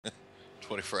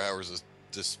24 hours of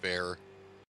despair.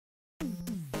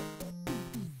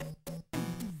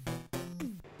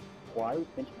 Why would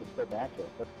Finch just go back to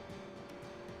it?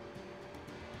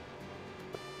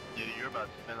 Dude, you're about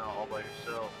to spin out all by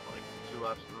yourself, like 2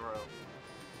 laps in a row.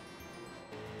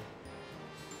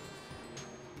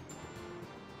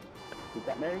 Is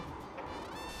that Mary?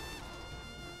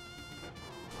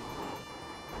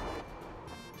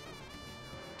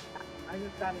 I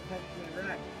just got intentionally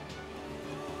wrecked.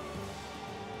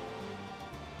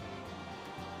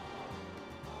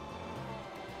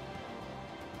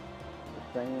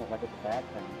 Just saying it like it's a bad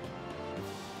thing.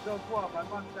 Still 12, I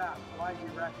bunched out. Why'd you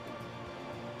wreck me?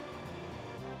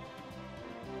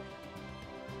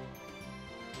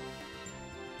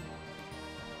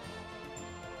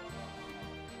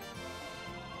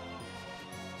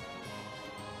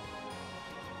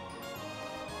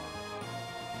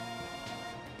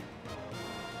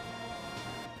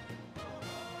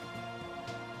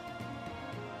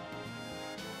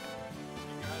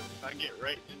 If I get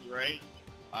right in the race,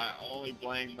 I only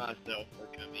blame myself for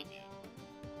coming in.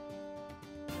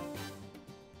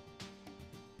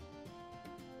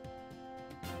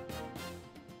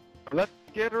 Let's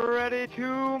get ready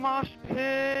to mosh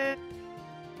pit.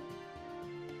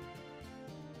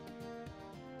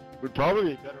 We'd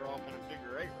probably be better off in a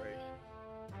figure 8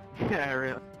 race. Yeah,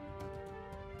 really.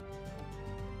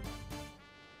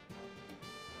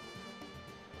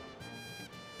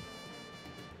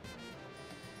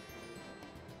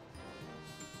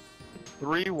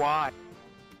 Three wide.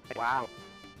 Wow.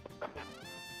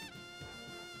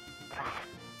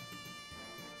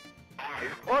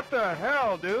 What the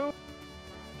hell, dude?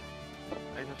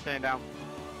 Thanks for staying down.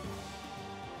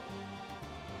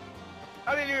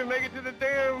 I didn't even make it to the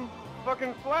damn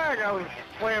fucking flag. I was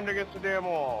slammed against the damn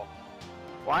wall.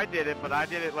 Well, I did it, but I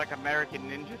did it like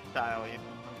American Ninja style, you know,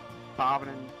 bobbing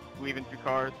and weaving through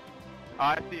cars. Oh,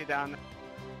 I see you down there.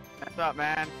 What's up,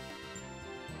 man?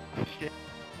 Oh, shit.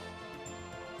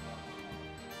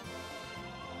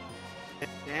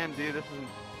 Damn, dude, this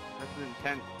is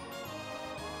intense.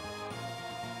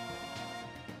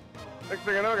 Next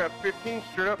thing I know, I got 15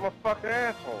 straight up my fucking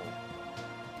asshole.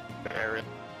 There.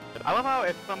 I love how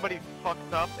if somebody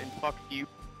fucks up and fucks you,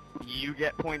 you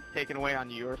get points taken away on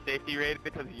your safety rating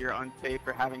because you're unsafe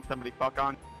for having somebody fuck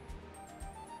on.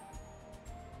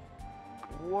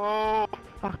 Whoa!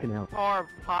 Fucking hell. Car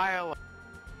pile.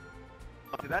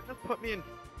 Did that just put me in?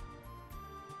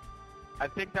 I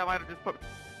think that might have just put.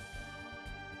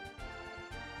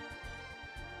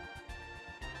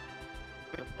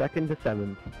 Second to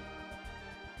 7th.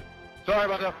 Sorry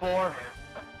about that, 4.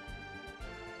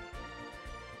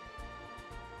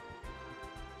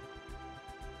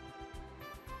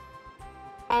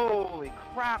 Holy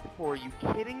crap! Are you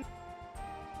kidding?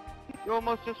 You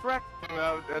almost just wrecked.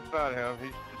 No, that's not him.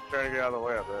 He's just trying to get out of the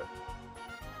way of it.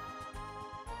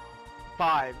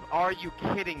 5. Are you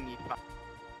kidding me? 5.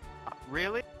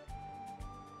 Really?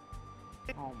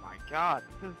 Oh my god.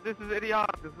 This is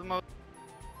idiotic. This is the most.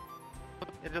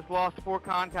 It just lost 4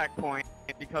 contact points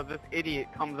because this idiot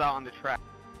comes out on the track.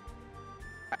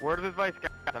 Word of advice,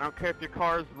 guys. I don't care if your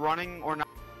car's running or not.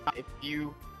 If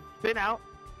you spin out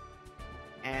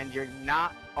and you're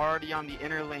not already on the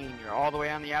inner lane, you're all the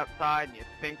way on the outside, and you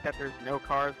think that there's no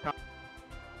cars coming,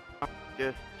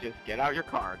 just get out your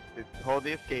car. Just hold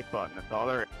the escape button. That's all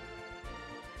there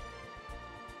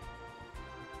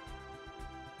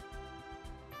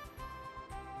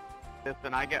is.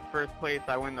 And I get first place,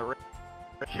 I win the race.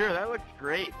 Sure, that looks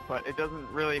great, but it doesn't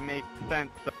really make sense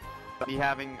to be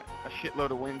having a shitload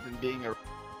of wins and being a...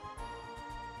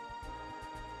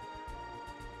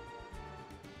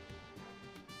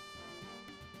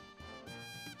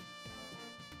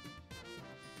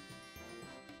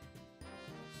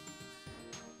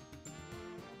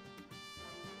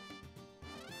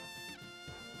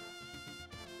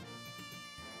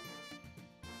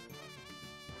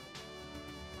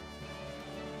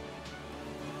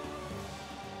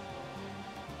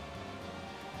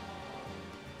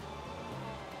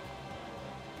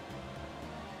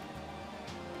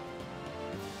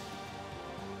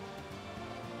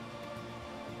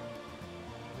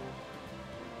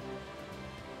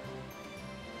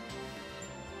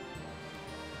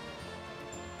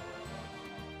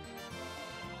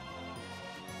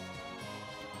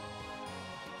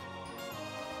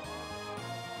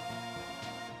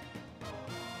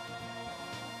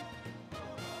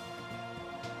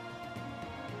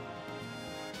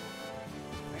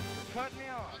 Cut me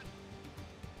off.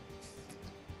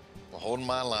 I'm holding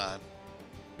my line.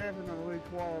 Definitely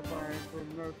qualifying for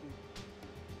Murphy.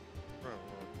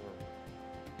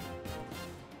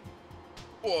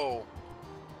 Whoa!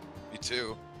 You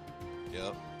too.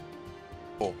 Yep.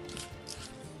 Oh.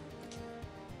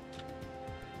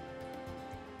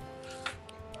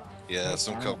 Yeah,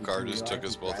 some cop car just took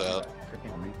us both out.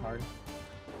 Freaking retard.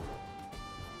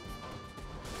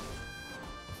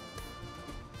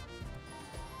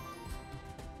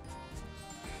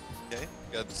 Okay,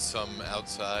 got some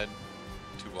outside,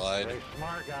 too wide. Hey,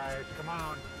 smart guys, come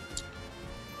on.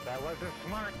 That was a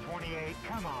smart 28,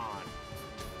 come on.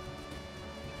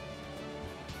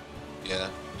 Yeah,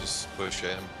 just push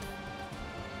him.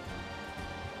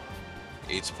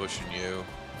 8's pushing you.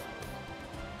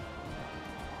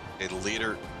 Okay, the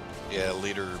leader, yeah,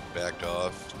 leader backed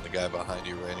off. The guy behind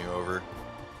you ran you over.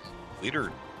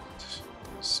 Leader,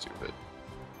 stupid.